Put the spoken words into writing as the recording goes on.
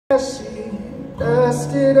She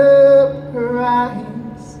dusted up her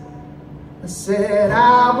eyes. I said,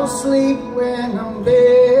 I will sleep when I'm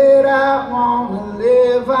dead. I wanna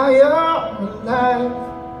live out your life.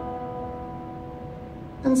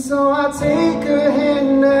 And so I take her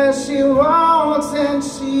hand as she walks, and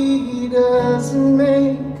she doesn't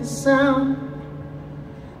make a sound.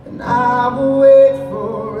 And I will wait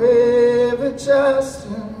forever just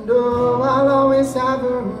to know I'll always have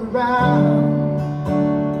her around.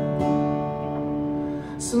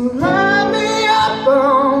 So light me up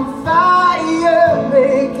on fire,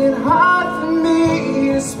 make it hard for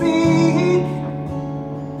me to speak.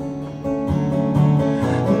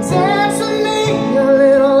 Dance with me a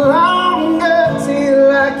little longer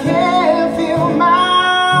till I can't feel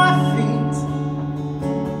my feet.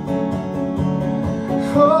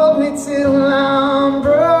 Hold me till I'm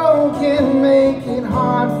broken, make it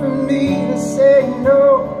hard for me to say no.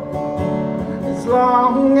 As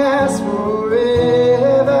long as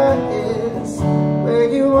forever is where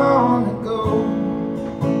you wanna go.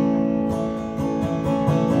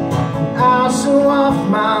 I'll show off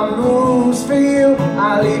my moves for you,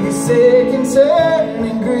 I'll leave you sick and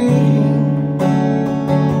turning green.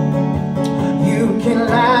 You can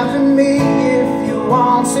laugh at me if you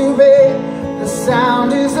want to, babe, the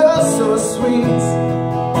sound is oh so sweet.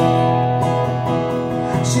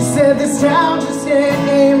 She said this town just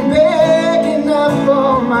ain't big enough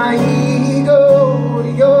for my ego to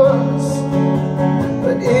yours.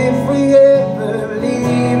 But if we ever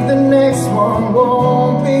leave, the next one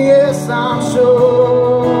won't be, yes, I'm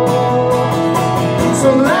sure. So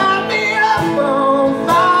light me up on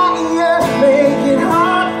fire, make it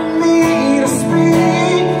hard for me to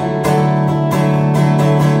speak.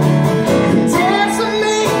 And dance with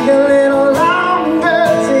me a little longer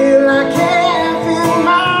till I can't feel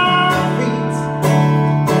my feet.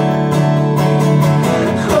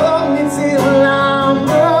 Hold me till I'm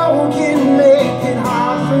broken, make it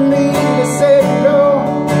hard for me to say no.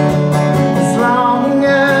 As long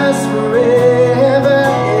as forever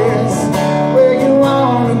is where you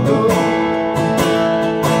wanna go.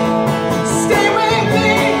 Stay with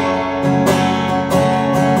me.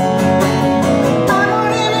 I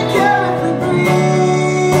don't even care if we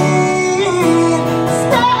breathe.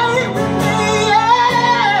 Stay with me,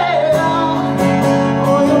 yeah.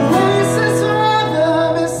 Oh, your place is forever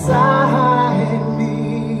beside me.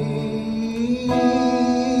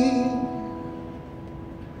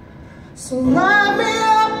 So light me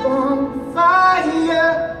up on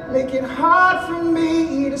fire, make it hard for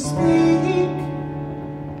me to speak.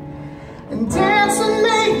 And dance with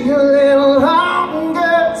me a little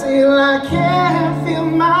longer till I can't feel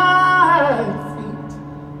my feet.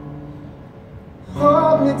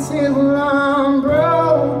 Hold me till I'm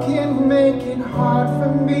broken, make it hard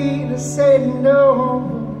for me to say no.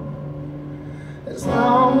 As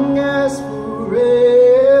long as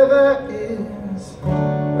forever is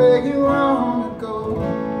where you